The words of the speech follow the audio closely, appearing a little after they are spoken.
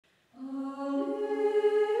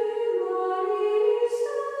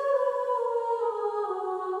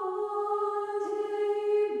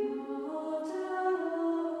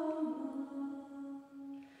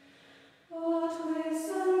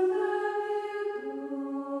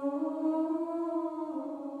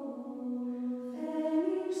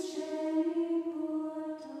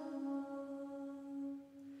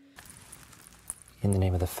In the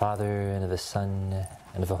name of the Father, and of the Son,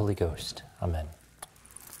 and of the Holy Ghost. Amen.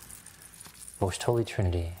 Most Holy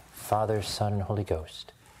Trinity, Father, Son, and Holy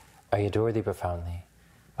Ghost, I adore Thee profoundly.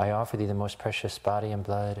 I offer Thee the most precious body and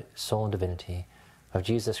blood, soul and divinity of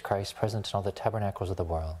Jesus Christ, present in all the tabernacles of the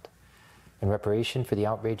world, in reparation for the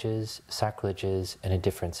outrages, sacrileges, and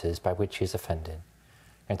indifferences by which He is offended,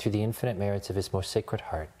 and through the infinite merits of His most sacred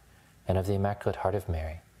heart, and of the Immaculate Heart of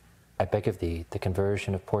Mary, I beg of Thee the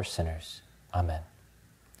conversion of poor sinners. Amen.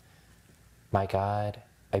 My God,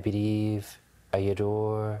 I believe, I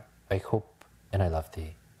adore, I hope, and I love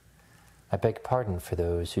Thee. I beg pardon for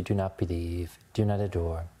those who do not believe, do not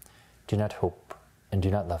adore, do not hope, and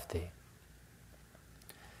do not love Thee.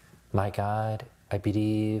 My God, I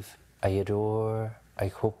believe, I adore, I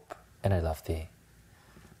hope, and I love Thee.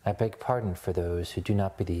 I beg pardon for those who do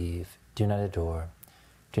not believe, do not adore,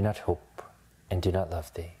 do not hope, and do not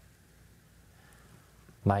love Thee.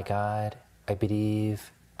 My God, I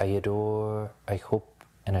believe, I adore, I hope,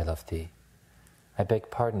 and I love Thee. I beg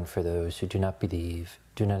pardon for those who do not believe,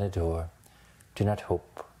 do not adore, do not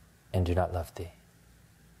hope, and do not love Thee.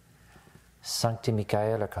 Sancti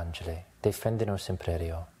Michael Arcangele, defende-nos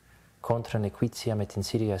imperio, contra nequitiam et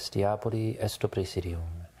insidias diaboli esto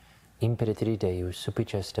presidium, imperitri Deus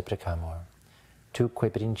supplices te precamur,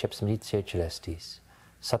 tuque princeps militiae celestis,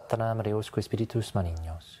 Satanam reusque spiritus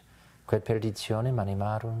malignos, quod perditionem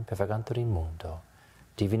animarum pervagantur in mundo,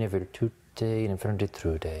 divine virtute in inferno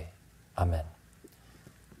detrude. Amen.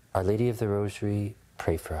 Our Lady of the Rosary,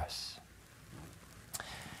 pray for us.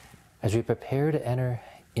 As we prepare to enter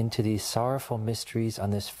into these sorrowful mysteries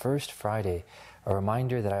on this first Friday, a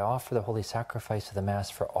reminder that I offer the Holy Sacrifice of the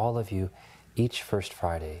Mass for all of you each first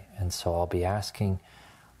Friday. And so I'll be asking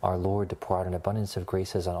our Lord to pour out an abundance of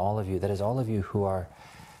graces on all of you. That is, all of you who are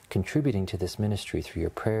contributing to this ministry through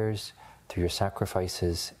your prayers, through your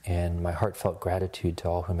sacrifices, and my heartfelt gratitude to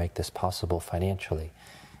all who make this possible financially.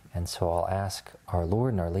 And so I'll ask our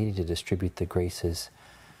Lord and Our Lady to distribute the graces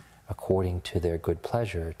according to their good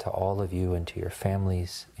pleasure to all of you and to your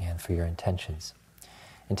families and for your intentions.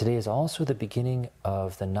 And today is also the beginning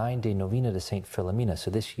of the 9-day novena to St. Philomena. So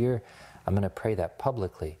this year I'm going to pray that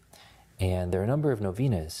publicly. And there are a number of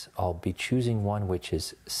novenas. I'll be choosing one which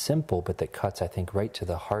is simple, but that cuts, I think, right to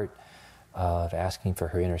the heart of asking for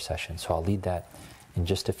her intercession. So I'll lead that in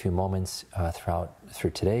just a few moments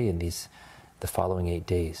through today and the following 8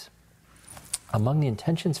 days. Among the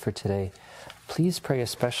intentions for today, please pray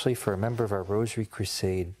especially for a member of our Rosary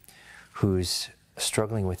Crusade who's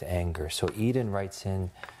struggling with anger. So Eden writes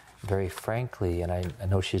in very frankly, and I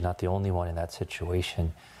know she's not the only one in that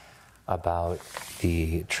situation, about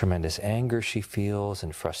the tremendous anger she feels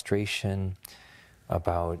and frustration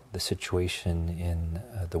about the situation in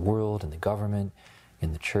the world, in the government,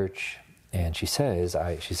 in the church. And she says,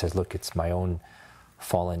 look, it's my own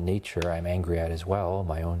fallen nature I'm angry at as well,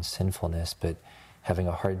 my own sinfulness, but having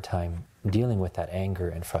a hard time dealing with that anger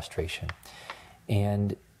and frustration.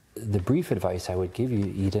 And the brief advice I would give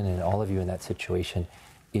you, Eden, and all of you in that situation,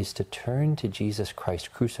 is to turn to Jesus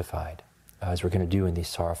Christ crucified, as we're going to do in these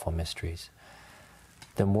sorrowful mysteries.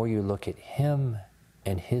 The more you look at Him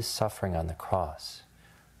and His suffering on the cross,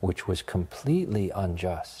 which was completely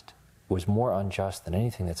unjust, was more unjust than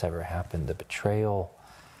anything that's ever happened, the betrayal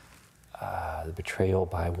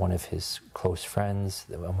by one of His close friends,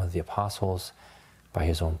 one of the apostles, by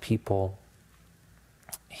His own people,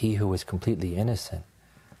 He who was completely innocent,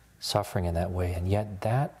 suffering in that way, and yet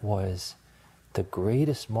that was the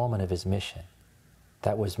greatest moment of His mission.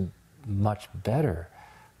 That was much better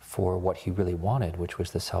for what He really wanted, which was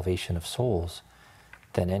the salvation of souls,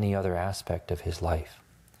 than any other aspect of His life.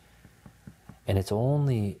 And it's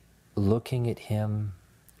only looking at Him,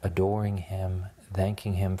 adoring Him,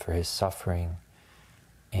 thanking Him for His suffering,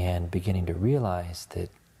 and beginning to realize that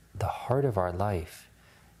the heart of our life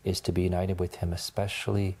is to be united with Him,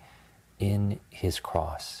 especially in His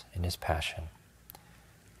cross, in His passion.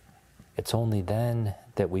 It's only then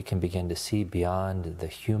that we can begin to see beyond the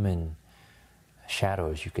human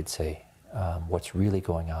shadows, you could say, what's really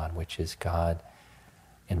going on, which is God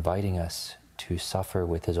inviting us to suffer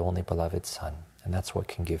with His only beloved Son. And that's what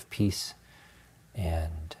can give peace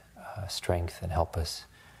and strength and help us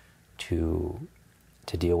to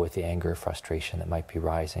deal with the anger, frustration that might be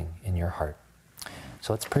rising in your heart.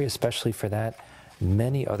 So let's pray especially for that.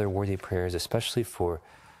 Many other worthy prayers, especially for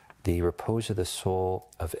the repose of the soul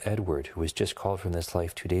of Edward, who was just called from this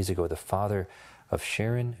life 2 days ago, the father of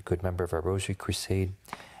Sharon, a good member of our Rosary Crusade,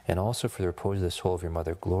 and also for the repose of the soul of your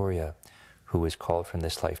mother Gloria, who was called from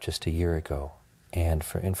this life just a year ago, and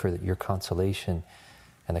for your consolation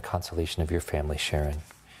and the consolation of your family, Sharon.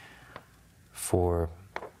 For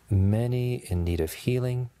many in need of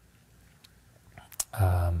healing.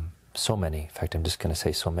 So many. In fact, I'm just going to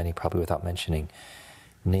say so many, probably without mentioning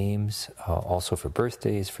names. Also for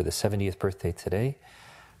birthdays, for the 70th birthday today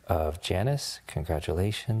of Janice,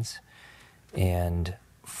 congratulations. And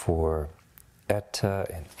for Etta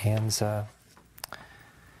and Anza.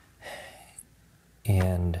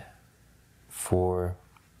 And for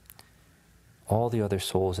all the other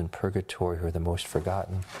souls in purgatory who are the most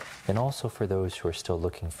forgotten, and also for those who are still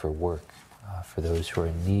looking for work, for those who are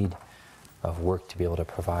in need of work to be able to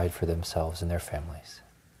provide for themselves and their families.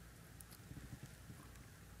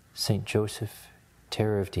 Saint Joseph,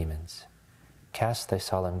 terror of demons, cast thy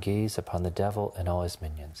solemn gaze upon the devil and all his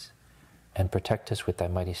minions, and protect us with thy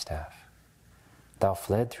mighty staff. Thou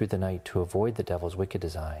fled through the night to avoid the devil's wicked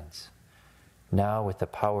designs. Now, with the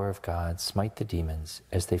power of God, smite the demons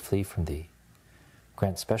as they flee from thee.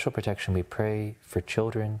 Grant special protection, we pray, for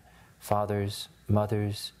children, fathers,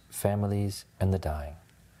 mothers, families, and the dying.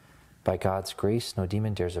 By God's grace, no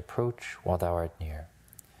demon dares approach while thou art near.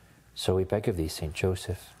 So we beg of thee, Saint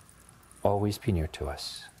Joseph, always be near to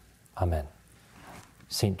us. Amen.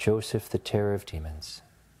 Saint Joseph, the terror of demons,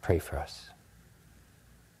 pray for us.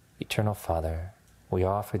 Eternal Father, we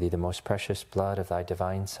offer thee the most precious blood of thy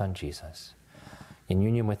divine Son, Jesus, in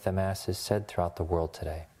union with the Masses said throughout the world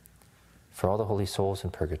today, for all the holy souls in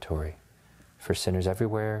purgatory, for sinners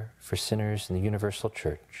everywhere, for sinners in the universal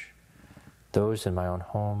church, those in my own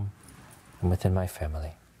home and within my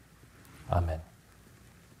family. Amen.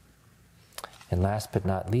 And last but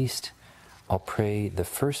not least, I'll pray the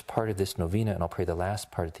first part of this novena, and I'll pray the last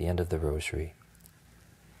part at the end of the Rosary.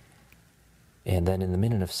 And then in the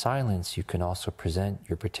minute of silence, you can also present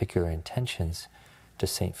your particular intentions to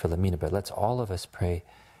Saint Philomena. But let's all of us pray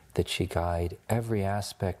that she guide every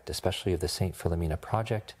aspect, especially of the Saint Philomena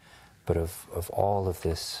project, but of all of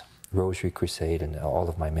this Rosary Crusade and all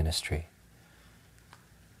of my ministry.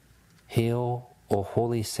 Hail, O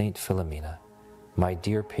holy Saint Philomena, my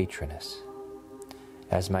dear patroness.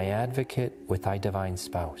 As my advocate with thy divine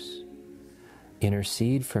spouse,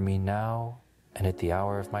 intercede for me now and at the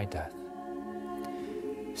hour of my death.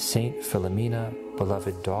 Saint Philomena,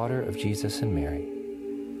 beloved daughter of Jesus and Mary,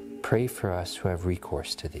 pray for us who have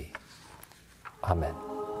recourse to thee. Amen.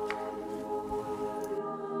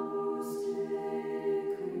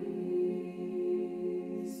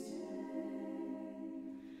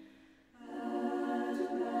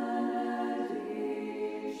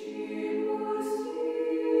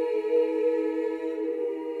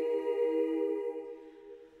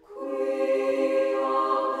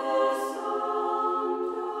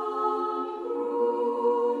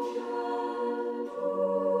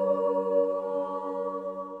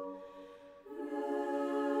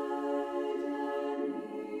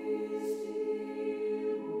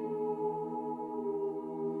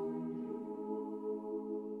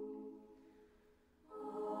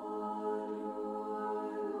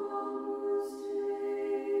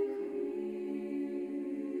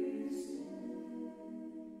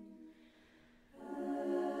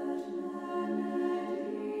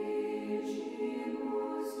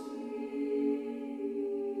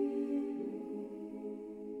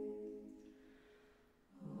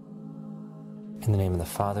 In the name of the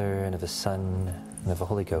Father, and of the Son, and of the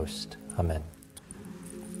Holy Ghost. Amen.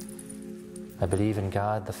 I believe in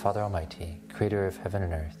God, the Father Almighty, creator of heaven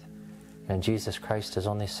and earth, and in Jesus Christ, his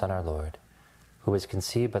only Son, our Lord, who was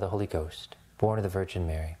conceived by the Holy Ghost, born of the Virgin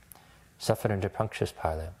Mary, suffered under Pontius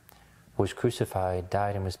Pilate, was crucified,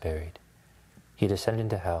 died, and was buried. He descended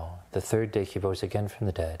into hell. The third day he rose again from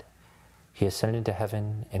the dead. He ascended into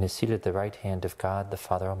heaven, and is seated at the right hand of God, the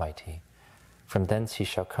Father Almighty. From thence he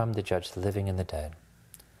shall come to judge the living and the dead.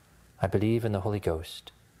 I believe in the Holy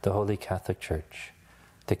Ghost, the Holy Catholic Church,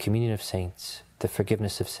 the communion of saints, the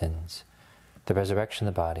forgiveness of sins, the resurrection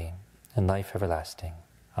of the body, and life everlasting.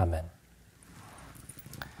 Amen.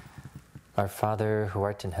 Our Father, who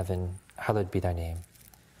art in heaven, hallowed be thy name.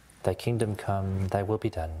 Thy kingdom come, thy will be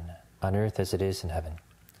done, on earth as it is in heaven.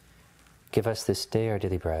 Give us this day our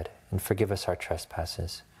daily bread, and forgive us our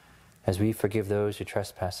trespasses, as we forgive those who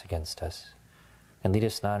trespass against us. And lead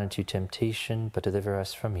us not into temptation, but deliver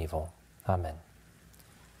us from evil. Amen.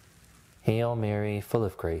 Hail Mary, full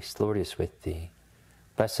of grace, the Lord is with thee.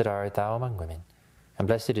 Blessed art thou among women, and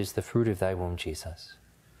blessed is the fruit of thy womb, Jesus.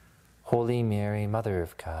 Holy Mary, Mother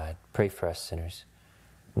of God, pray for us sinners,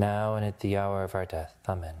 now and at the hour of our death.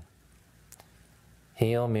 Amen.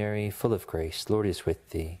 Hail Mary, full of grace, the Lord is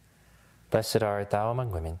with thee. Blessed art thou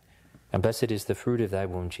among women, and blessed is the fruit of thy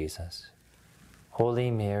womb, Jesus.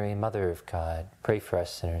 Holy Mary, Mother of God, pray for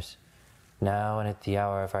us sinners, now and at the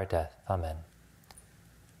hour of our death. Amen.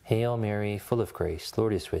 Hail Mary, full of grace,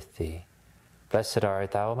 Lord is with thee. Blessed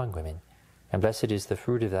art thou among women, and blessed is the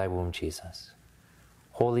fruit of thy womb, Jesus.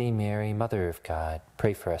 Holy Mary, Mother of God,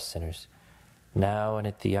 pray for us sinners, now and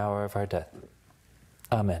at the hour of our death.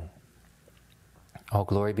 Amen. All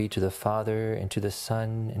glory be to the Father, and to the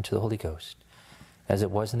Son, and to the Holy Ghost, as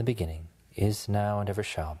it was in the beginning, is now, and ever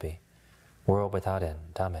shall be, world without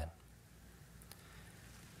end. Amen.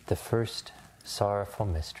 The first sorrowful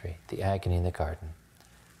mystery, the agony in the garden.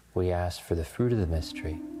 We ask for the fruit of the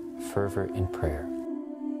mystery, fervor in prayer.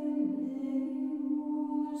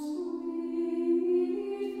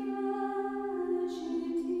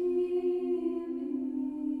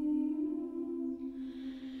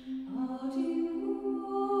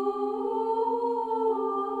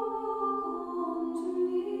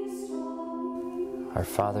 Our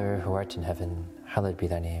Father, who art in heaven, hallowed be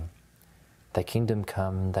thy name. Thy kingdom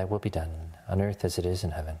come, thy will be done, on earth as it is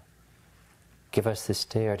in heaven. Give us this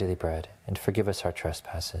day our daily bread, and forgive us our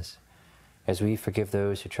trespasses, as we forgive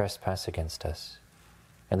those who trespass against us.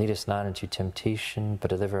 And lead us not into temptation, but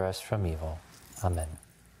deliver us from evil. Amen.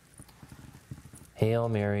 Hail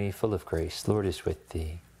Mary, full of grace, Lord is with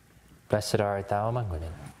thee. Blessed art thou among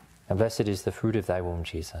women, and blessed is the fruit of thy womb,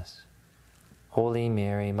 Jesus. Holy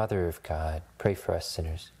Mary, Mother of God, pray for us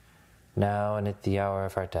sinners, now and at the hour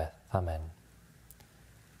of our death. Amen.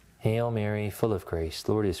 Hail Mary, full of grace,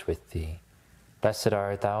 Lord is with thee. Blessed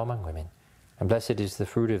art thou among women, and blessed is the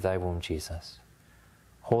fruit of thy womb, Jesus.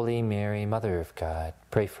 Holy Mary, Mother of God,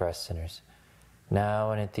 pray for us sinners,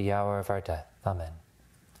 now and at the hour of our death. Amen.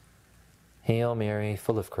 Hail Mary,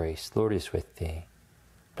 full of grace, Lord is with thee.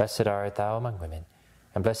 Blessed art thou among women,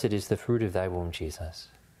 and blessed is the fruit of thy womb, Jesus.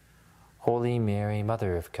 Holy Mary,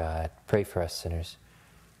 Mother of God, pray for us sinners,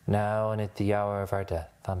 now and at the hour of our death.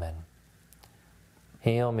 Amen.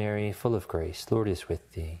 Hail Mary, full of grace, Lord is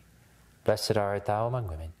with thee. Blessed art thou among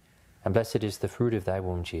women, and blessed is the fruit of thy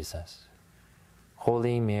womb, Jesus.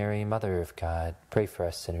 Holy Mary, Mother of God, pray for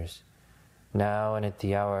us sinners, now and at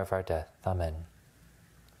the hour of our death. Amen.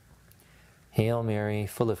 Hail Mary,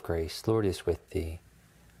 full of grace, Lord is with thee.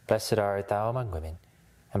 Blessed art thou among women,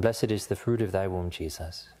 and blessed is the fruit of thy womb,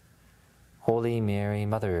 Jesus. Holy Mary,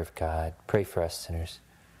 Mother of God, pray for us sinners,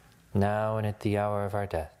 now and at the hour of our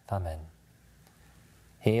death. Amen.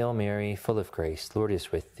 Hail Mary, full of grace, Lord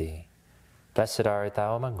is with thee. Blessed art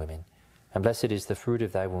thou among women, and blessed is the fruit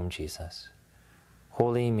of thy womb, Jesus.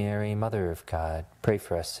 Holy Mary, Mother of God, pray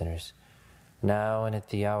for us sinners, now and at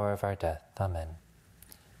the hour of our death. Amen.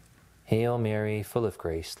 Hail Mary, full of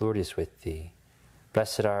grace, Lord is with thee.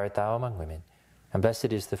 Blessed art thou among women, and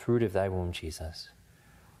blessed is the fruit of thy womb, Jesus.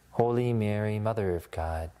 Holy Mary, Mother of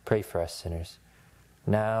God, pray for us sinners,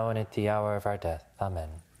 now and at the hour of our death. Amen.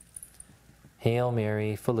 Hail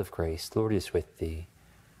Mary, full of grace, Lord is with thee.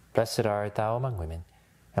 Blessed art thou among women,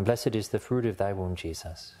 and blessed is the fruit of thy womb,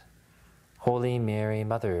 Jesus. Holy Mary,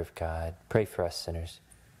 Mother of God, pray for us sinners,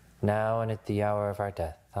 now and at the hour of our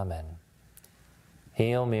death. Amen.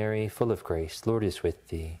 Hail Mary, full of grace, Lord is with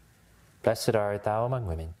thee. Blessed art thou among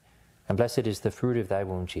women, and blessed is the fruit of thy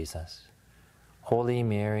womb, Jesus. Holy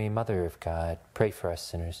Mary, Mother of God, pray for us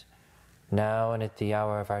sinners, now and at the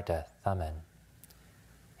hour of our death. Amen.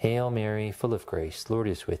 Hail Mary, full of grace, Lord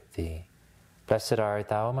is with thee. Blessed art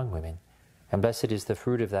thou among women, and blessed is the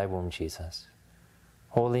fruit of thy womb, Jesus.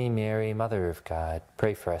 Holy Mary, Mother of God,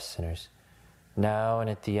 pray for us sinners, now and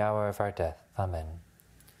at the hour of our death. Amen.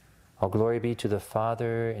 All glory be to the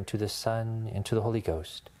Father, and to the Son, and to the Holy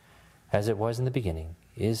Ghost, as it was in the beginning,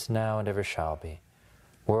 is now, and ever shall be,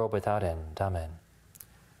 world without end. Amen.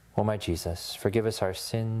 O my Jesus, forgive us our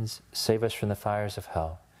sins, save us from the fires of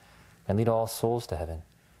hell, and lead all souls to heaven,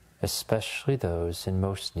 especially those in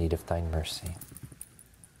most need of thine mercy.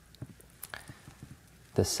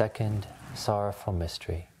 The second sorrowful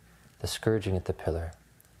mystery, the scourging at the pillar.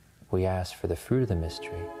 We ask for the fruit of the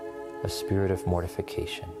mystery, a spirit of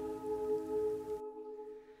mortification.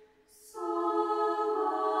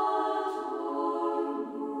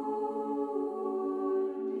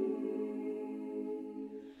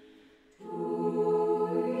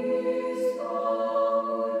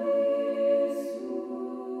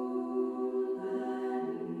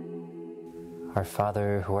 Our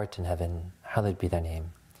Father, who art in heaven, hallowed be thy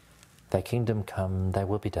name. Thy kingdom come, thy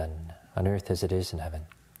will be done, on earth as it is in heaven.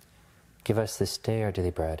 Give us this day our daily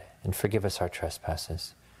bread, and forgive us our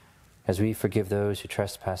trespasses, as we forgive those who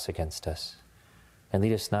trespass against us. And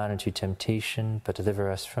lead us not into temptation, but deliver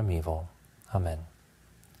us from evil. Amen.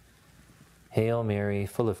 Hail Mary,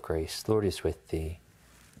 full of grace, Lord is with thee.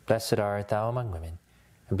 Blessed art thou among women,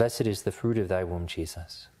 and blessed is the fruit of thy womb,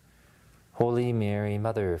 Jesus. Holy Mary,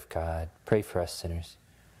 Mother of God, pray for us sinners,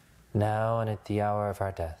 now and at the hour of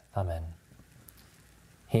our death. Amen.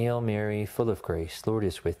 Hail Mary, full of grace, Lord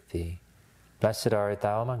is with thee. Blessed art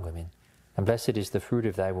thou among women, and blessed is the fruit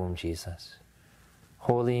of thy womb, Jesus.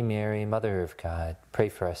 Holy Mary, Mother of God, pray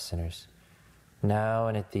for us sinners, now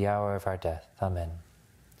and at the hour of our death. Amen.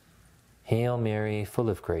 Hail Mary, full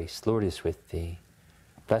of grace, Lord is with thee.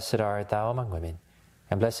 Blessed art thou among women,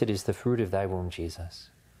 and blessed is the fruit of thy womb, Jesus.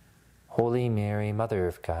 Holy Mary, Mother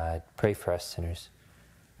of God, pray for us sinners,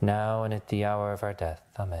 now and at the hour of our death.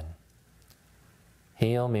 Amen.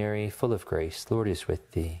 Hail Mary, full of grace, Lord is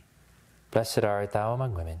with thee. Blessed art thou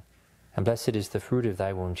among women, and blessed is the fruit of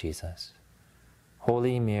thy womb, Jesus.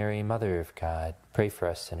 Holy Mary, Mother of God, pray for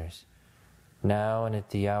us sinners, now and at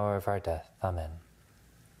the hour of our death. Amen.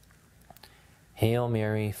 Hail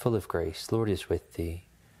Mary, full of grace, Lord is with thee.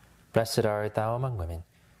 Blessed art thou among women,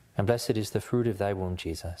 and blessed is the fruit of thy womb,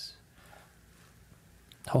 Jesus.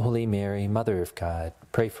 Holy Mary, Mother of God,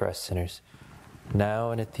 pray for us sinners,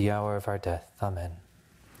 now and at the hour of our death. Amen.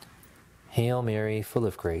 Hail Mary, full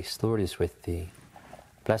of grace, Lord is with thee.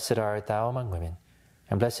 Blessed art thou among women,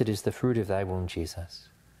 and blessed is the fruit of thy womb, Jesus.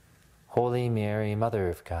 Holy Mary, Mother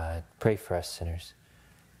of God, pray for us sinners,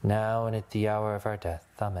 now and at the hour of our death.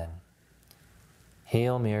 Amen.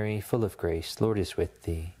 Hail Mary, full of grace, Lord is with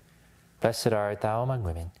thee. Blessed art thou among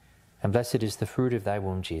women, and blessed is the fruit of thy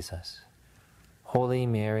womb, Jesus. Holy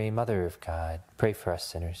Mary, Mother of God, pray for us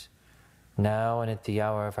sinners, now and at the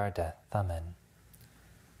hour of our death. Amen.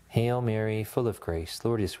 Hail Mary, full of grace,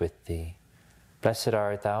 Lord is with thee. Blessed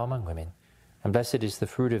art thou among women, and blessed is the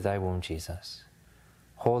fruit of thy womb, Jesus.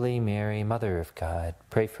 Holy Mary, Mother of God,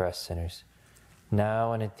 pray for us sinners,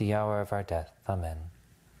 now and at the hour of our death. Amen.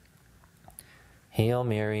 Hail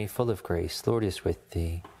Mary, full of grace, Lord is with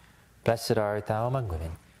thee. Blessed art thou among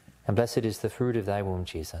women, and blessed is the fruit of thy womb,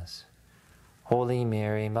 Jesus. Holy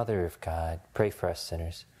Mary, Mother of God, pray for us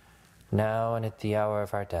sinners, now and at the hour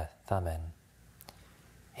of our death. Amen.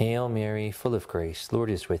 Hail Mary, full of grace, Lord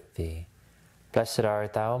is with thee. Blessed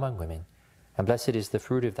art thou among women, and blessed is the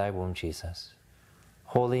fruit of thy womb, Jesus.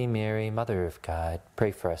 Holy Mary, Mother of God,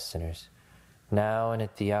 pray for us sinners, now and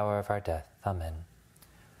at the hour of our death. Amen.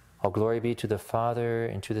 All glory be to the Father,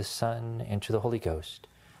 and to the Son, and to the Holy Ghost,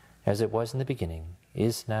 as it was in the beginning,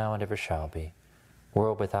 is now, and ever shall be,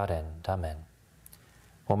 world without end. Amen.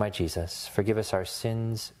 O my Jesus, forgive us our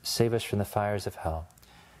sins, save us from the fires of hell,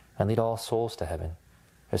 and lead all souls to heaven,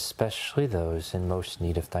 especially those in most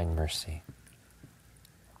need of thy mercy.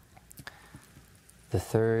 The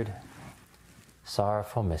third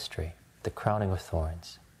sorrowful mystery, the crowning with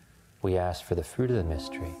thorns. We ask for the fruit of the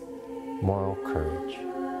mystery, moral courage.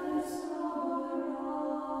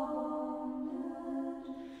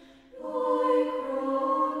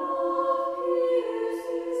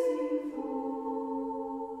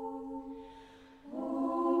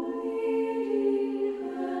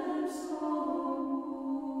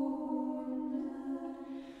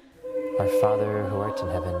 Our Father, who art in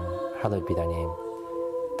heaven, hallowed be thy name.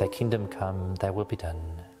 Thy kingdom come, thy will be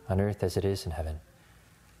done, on earth as it is in heaven.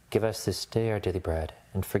 Give us this day our daily bread,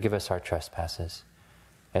 and forgive us our trespasses,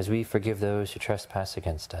 as we forgive those who trespass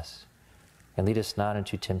against us. And lead us not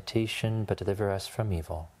into temptation, but deliver us from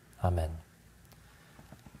evil. Amen.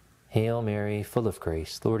 Hail Mary, full of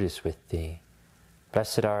grace, Lord is with thee.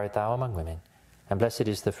 Blessed art thou among women, and blessed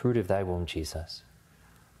is the fruit of thy womb, Jesus.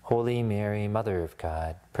 Holy Mary, Mother of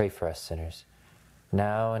God, pray for us sinners,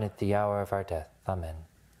 now and at the hour of our death. Amen.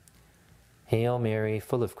 Hail Mary,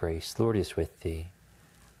 full of grace, Lord is with thee.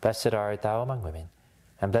 Blessed art thou among women,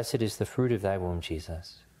 and blessed is the fruit of thy womb,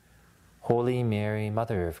 Jesus. Holy Mary,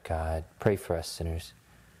 Mother of God, pray for us sinners,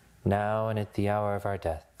 now and at the hour of our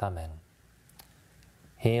death. Amen.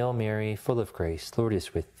 Hail Mary, full of grace, Lord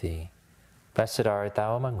is with thee. Blessed art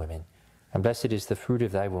thou among women, and blessed is the fruit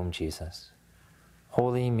of thy womb, Jesus.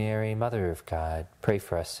 Holy Mary, Mother of God, pray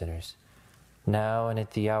for us sinners, now and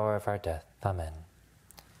at the hour of our death. Amen.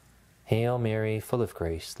 Hail Mary, full of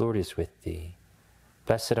grace, Lord is with thee.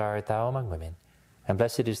 Blessed art thou among women, and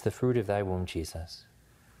blessed is the fruit of thy womb, Jesus.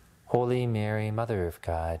 Holy Mary, Mother of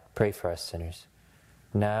God, pray for us sinners,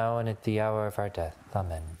 now and at the hour of our death.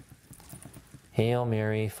 Amen. Hail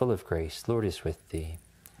Mary, full of grace, Lord is with thee.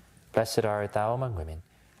 Blessed art thou among women,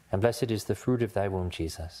 and blessed is the fruit of thy womb,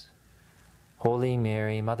 Jesus. Holy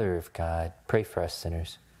Mary, Mother of God, pray for us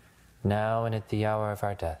sinners, now and at the hour of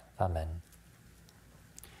our death. Amen.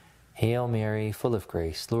 Hail Mary, full of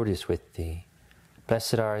grace, Lord is with thee.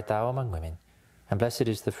 Blessed art thou among women, and blessed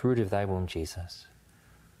is the fruit of thy womb, Jesus.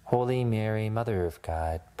 Holy Mary, Mother of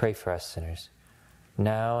God, pray for us sinners,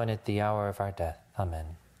 now and at the hour of our death. Amen.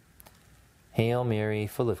 Hail Mary,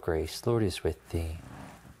 full of grace, Lord is with thee.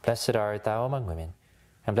 Blessed art thou among women,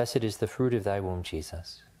 and blessed is the fruit of thy womb,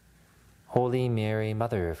 Jesus. Holy Mary,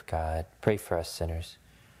 Mother of God, pray for us sinners,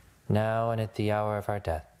 now and at the hour of our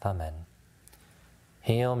death. Amen.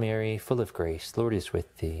 Hail Mary, full of grace, Lord is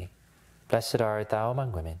with thee. Blessed art thou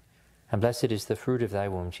among women, and blessed is the fruit of thy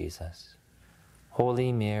womb, Jesus.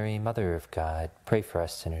 Holy Mary, Mother of God, pray for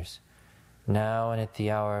us sinners, now and at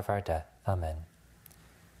the hour of our death. Amen.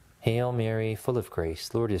 Hail Mary, full of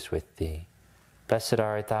grace, Lord is with thee. Blessed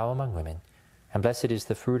art thou among women, and blessed is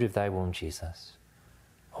the fruit of thy womb, Jesus.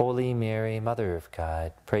 Holy Mary, Mother of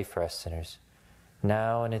God, pray for us sinners,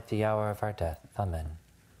 now and at the hour of our death. Amen.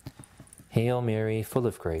 Hail Mary, full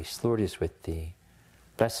of grace, Lord is with thee.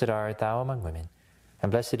 Blessed art thou among women,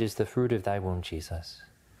 and blessed is the fruit of thy womb, Jesus.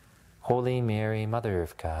 Holy Mary, Mother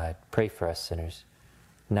of God, pray for us sinners,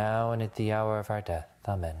 now and at the hour of our death.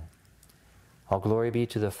 Amen. All glory be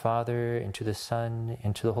to the Father, and to the Son,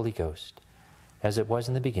 and to the Holy Ghost, as it was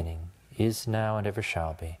in the beginning, is now, and ever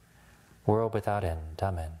shall be, world without end.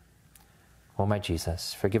 Amen. O my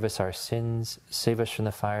Jesus, forgive us our sins, save us from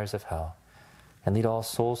the fires of hell, and lead all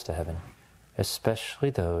souls to heaven, especially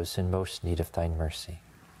those in most need of thine mercy.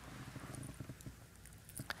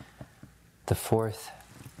 The fourth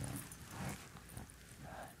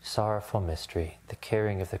sorrowful mystery, the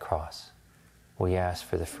carrying of the cross. We ask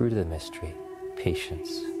for the fruit of the mystery,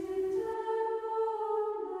 patience.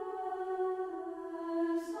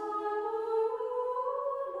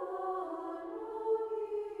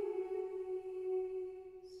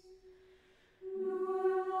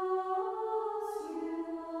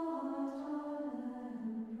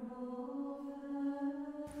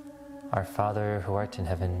 Our Father, who art in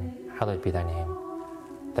heaven, hallowed be thy name.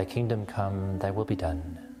 Thy kingdom come, thy will be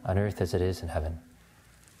done, on earth as it is in heaven.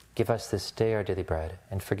 Give us this day our daily bread,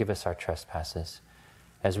 and forgive us our trespasses,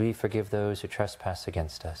 as we forgive those who trespass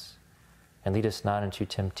against us. And lead us not into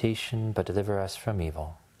temptation, but deliver us from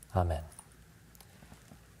evil. Amen.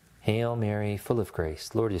 Hail Mary, full of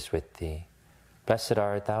grace, Lord is with thee. Blessed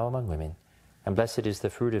art thou among women, and blessed is the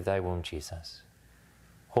fruit of thy womb, Jesus.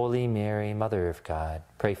 Holy Mary, Mother of God,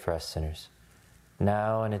 pray for us sinners,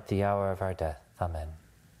 now and at the hour of our death. Amen.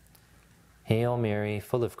 Hail Mary,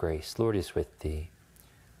 full of grace, Lord is with thee.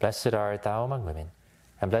 Blessed art thou among women,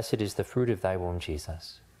 and blessed is the fruit of thy womb,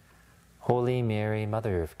 Jesus. Holy Mary,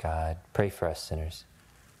 Mother of God, pray for us sinners,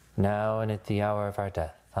 now and at the hour of our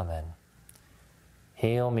death. Amen.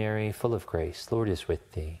 Hail Mary, full of grace, Lord is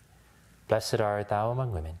with thee. Blessed art thou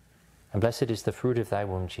among women, and blessed is the fruit of thy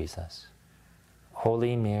womb, Jesus.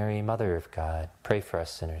 Holy Mary, Mother of God, pray for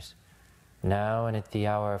us sinners, now and at the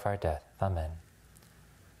hour of our death. Amen.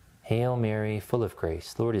 Hail Mary, full of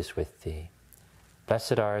grace, Lord is with thee.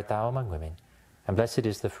 Blessed art thou among women, and blessed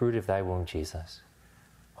is the fruit of thy womb, Jesus.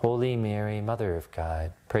 Holy Mary, Mother of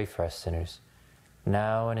God, pray for us sinners,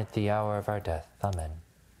 now and at the hour of our death. Amen.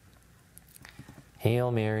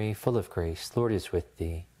 Hail Mary, full of grace, Lord is with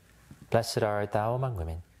thee. Blessed art thou among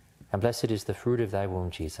women, and blessed is the fruit of thy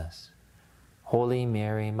womb, Jesus. Holy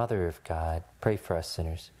Mary, Mother of God, pray for us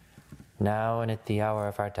sinners, now and at the hour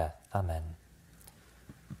of our death. Amen.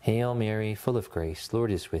 Hail Mary, full of grace,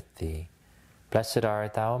 Lord is with thee. Blessed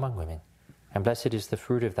art thou among women, and blessed is the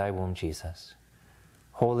fruit of thy womb, Jesus.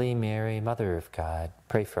 Holy Mary, Mother of God,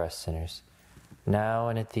 pray for us sinners, now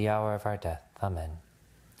and at the hour of our death. Amen.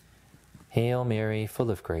 Hail Mary, full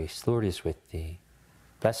of grace, Lord is with thee.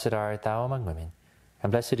 Blessed art thou among women,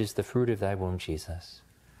 and blessed is the fruit of thy womb, Jesus.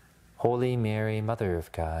 Holy Mary, Mother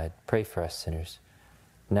of God, pray for us sinners,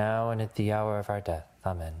 now and at the hour of our death.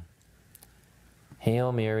 Amen.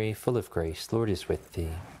 Hail Mary, full of grace, Lord is with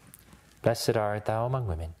thee. Blessed art thou among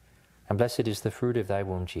women, and blessed is the fruit of thy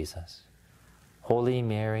womb, Jesus. Holy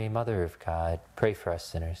Mary, Mother of God, pray for us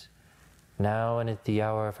sinners, now and at the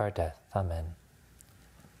hour of our death. Amen.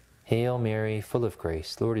 Hail Mary, full of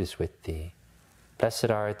grace, Lord is with thee.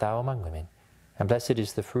 Blessed art thou among women, and blessed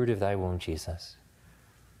is the fruit of thy womb, Jesus.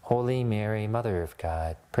 Holy Mary, Mother of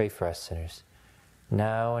God, pray for us sinners,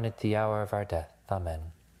 now and at the hour of our death. Amen.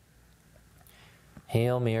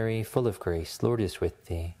 Hail Mary, full of grace, Lord is with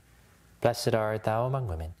thee. Blessed art thou among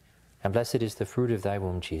women, and blessed is the fruit of thy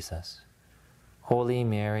womb, Jesus. Holy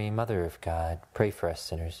Mary, Mother of God, pray for us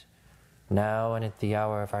sinners, now and at the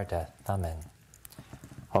hour of our death. Amen.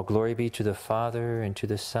 All glory be to the Father, and to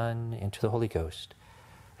the Son, and to the Holy Ghost,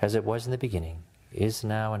 as it was in the beginning, is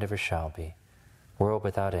now, and ever shall be, world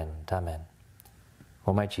without end. Amen.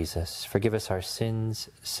 O my Jesus, forgive us our sins,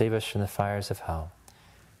 save us from the fires of hell,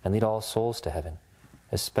 and lead all souls to heaven,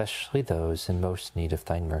 especially those in most need of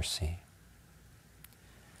thine mercy.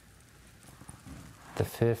 The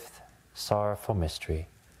fifth sorrowful mystery,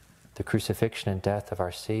 the crucifixion and death of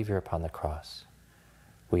our Savior upon the cross.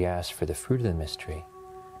 We ask for the fruit of the mystery,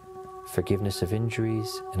 forgiveness of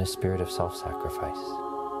injuries, and a spirit of self-sacrifice.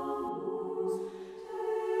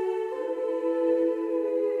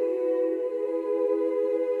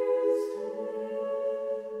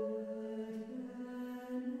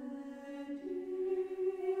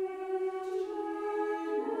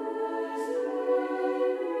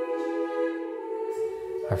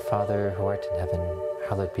 Our Father, who art in heaven,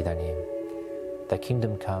 hallowed be thy name. Thy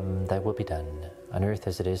kingdom come, thy will be done, on earth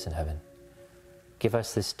as it is in heaven. Give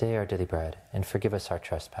us this day our daily bread, and forgive us our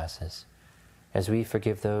trespasses, as we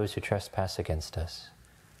forgive those who trespass against us.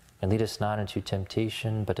 And lead us not into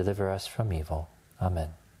temptation, but deliver us from evil. Amen.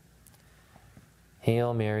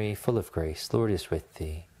 Hail Mary, full of grace, the Lord is with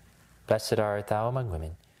thee. Blessed art thou among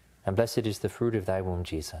women, and blessed is the fruit of thy womb,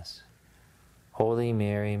 Jesus. Holy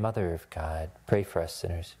Mary, Mother of God, pray for us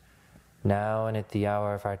sinners, now and at the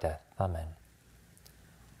hour of our death. Amen.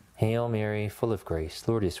 Hail Mary, full of grace,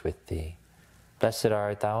 the Lord is with thee. Blessed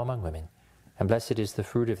art thou among women, and blessed is the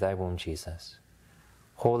fruit of thy womb, Jesus.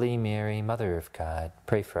 Holy Mary, Mother of God,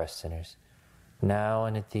 pray for us sinners, now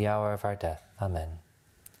and at the hour of our death. Amen.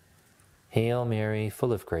 Hail Mary,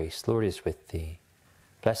 full of grace, the Lord is with thee.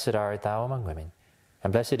 Blessed art thou among women,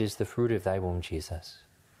 and blessed is the fruit of thy womb, Jesus.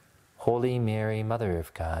 Holy Mary, Mother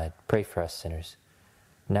of God, pray for us sinners,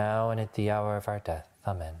 now and at the hour of our death.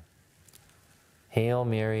 Amen. Hail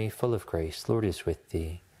Mary, full of grace, the Lord is with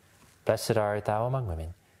thee. Blessed art thou among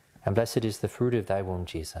women, and blessed is the fruit of thy womb,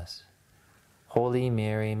 Jesus. Holy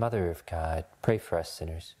Mary, Mother of God, pray for us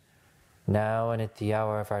sinners, now and at the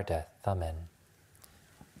hour of our death. Amen.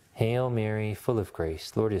 Hail Mary, full of grace,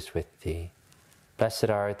 the Lord is with thee. Blessed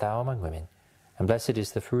art thou among women, and blessed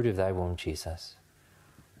is the fruit of thy womb, Jesus.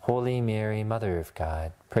 Holy Mary, Mother of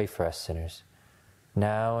God, pray for us sinners,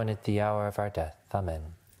 now and at the hour of our death. Amen.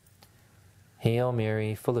 Hail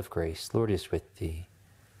Mary, full of grace, the Lord is with thee.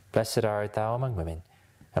 Blessed art thou among women,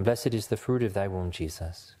 and blessed is the fruit of thy womb,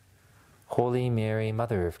 Jesus. Holy Mary,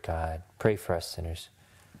 Mother of God, pray for us sinners,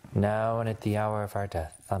 now and at the hour of our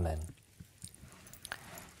death. Amen.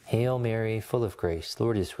 Hail Mary, full of grace, the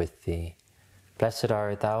Lord is with thee. Blessed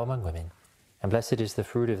art thou among women, and blessed is the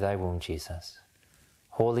fruit of thy womb, Jesus.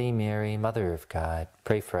 Holy Mary, Mother of God,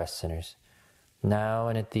 pray for us sinners, now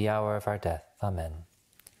and at the hour of our death. Amen.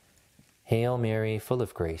 Hail Mary, full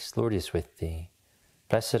of grace, the Lord is with thee.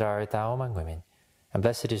 Blessed art thou among women, and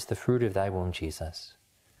blessed is the fruit of thy womb, Jesus.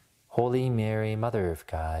 Holy Mary, Mother of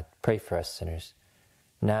God, pray for us sinners,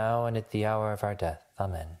 now and at the hour of our death.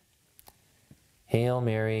 Amen. Hail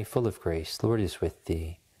Mary, full of grace, the Lord is with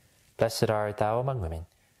thee. Blessed art thou among women,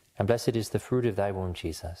 and blessed is the fruit of thy womb,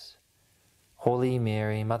 Jesus. Holy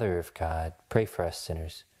Mary, Mother of God, pray for us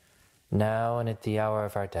sinners, now and at the hour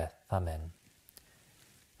of our death. Amen.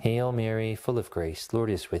 Hail Mary, full of grace, the Lord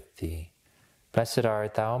is with thee. Blessed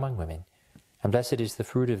art thou among women, and blessed is the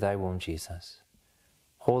fruit of thy womb, Jesus.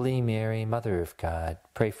 Holy Mary, Mother of God,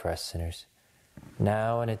 pray for us sinners,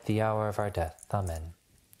 now and at the hour of our death. Amen.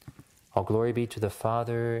 All glory be to the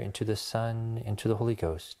Father, and to the Son, and to the Holy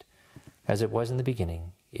Ghost, as it was in the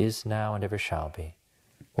beginning, is now, and ever shall be,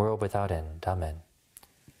 world without end. Amen.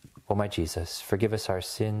 O my Jesus, forgive us our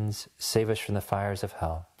sins, save us from the fires of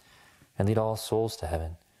hell, and lead all souls to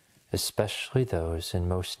heaven, especially those in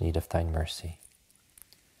most need of thine mercy.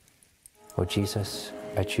 O Jesus,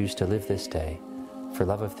 I choose to live this day for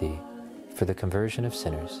love of thee, for the conversion of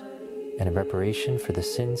sinners, and in reparation for the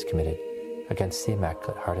sins committed against the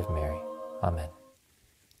Immaculate Heart of Mary. Amen.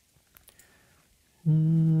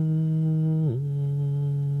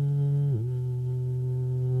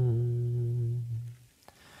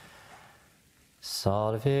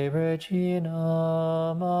 Salve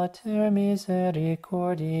Regina, Mater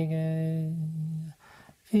Misericordiae,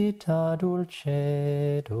 vita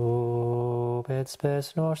dulcedo, et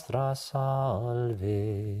spes nostra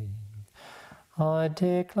salve. A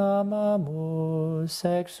te clamamus,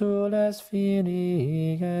 exules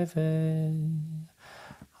Filii Eve,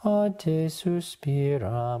 a te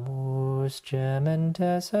suspiramus,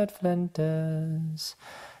 gementes et flentes,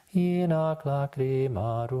 in ac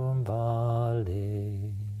lacrimarum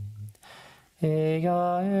vale.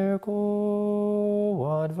 Ea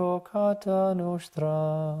ergo advocata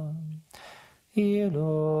nostra,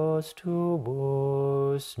 illos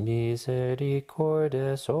tuos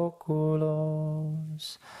misericordes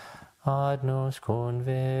oculos ad nos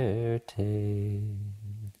converte.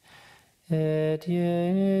 Et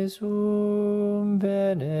Iesum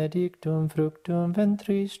benedictum fructum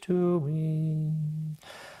ventris tui,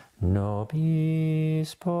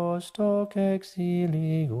 nobis post hoc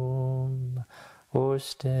exilium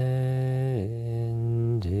ostende.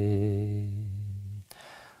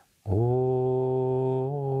 O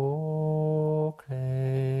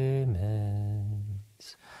clemens.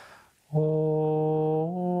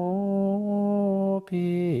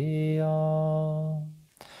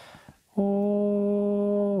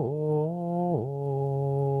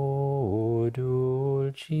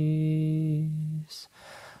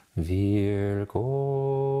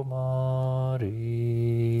 Virgo Maria.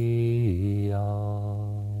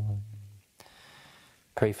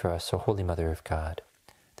 Pray for us, O Holy Mother of God,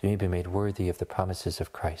 that we may be made worthy of the promises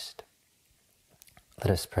of Christ.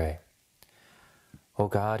 Let us pray. O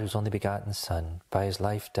God, whose only begotten Son, by his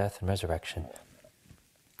life, death, and resurrection,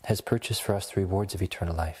 has purchased for us the rewards of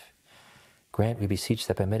eternal life, grant, we beseech,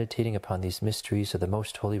 that by meditating upon these mysteries of the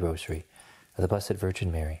Most Holy Rosary of the Blessed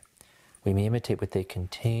Virgin Mary, we may imitate what they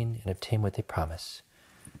contain and obtain what they promise.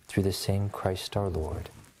 Through the same Christ our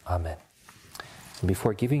Lord. Amen. And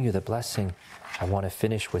before giving you the blessing, I want to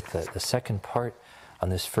finish with the second part on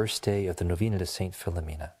this first day of the Novena to Saint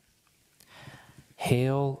Philomena.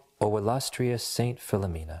 Hail, O illustrious Saint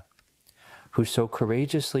Philomena, who so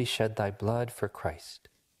courageously shed thy blood for Christ.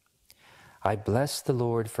 I bless the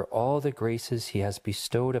Lord for all the graces he has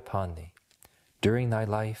bestowed upon thee during thy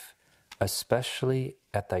life, especially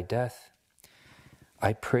at thy death.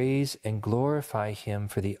 I praise and glorify him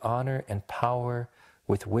for the honor and power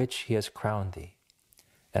with which he has crowned thee.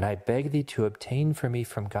 And I beg thee to obtain for me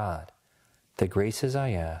from God the graces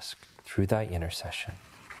I ask through thy intercession.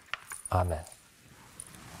 Amen.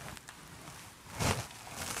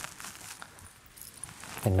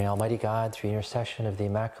 And may Almighty God, through the intercession of the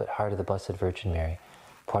Immaculate Heart of the Blessed Virgin Mary,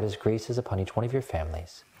 pour out his graces upon each one of your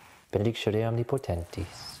families. Benedicere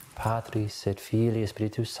omnipotentis, Patris et Filii et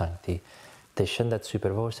Spiritus Sancti, descendat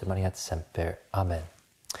super vos et maniat semper. Amen.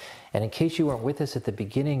 And in case you weren't with us at the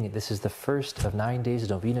beginning, this is the first of 9 days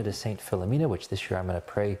of Novena to Saint Philomena, which this year I'm going to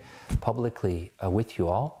pray publicly with you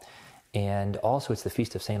all. And also it's the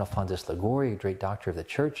feast of Saint Alphonsus Liguori, great doctor of the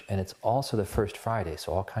Church, and it's also the first Friday,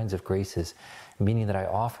 so all kinds of graces, meaning that I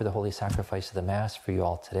offer the Holy Sacrifice of the Mass for you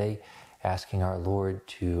all today, asking our Lord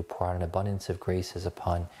to pour out an abundance of graces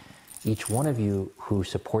upon each one of you who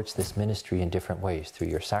supports this ministry in different ways, through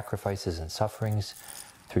your sacrifices and sufferings,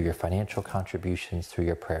 through your financial contributions, through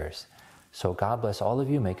your prayers. So God bless all of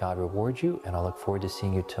you, may God reward you, and I'll look forward to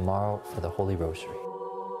seeing you tomorrow for the Holy Rosary.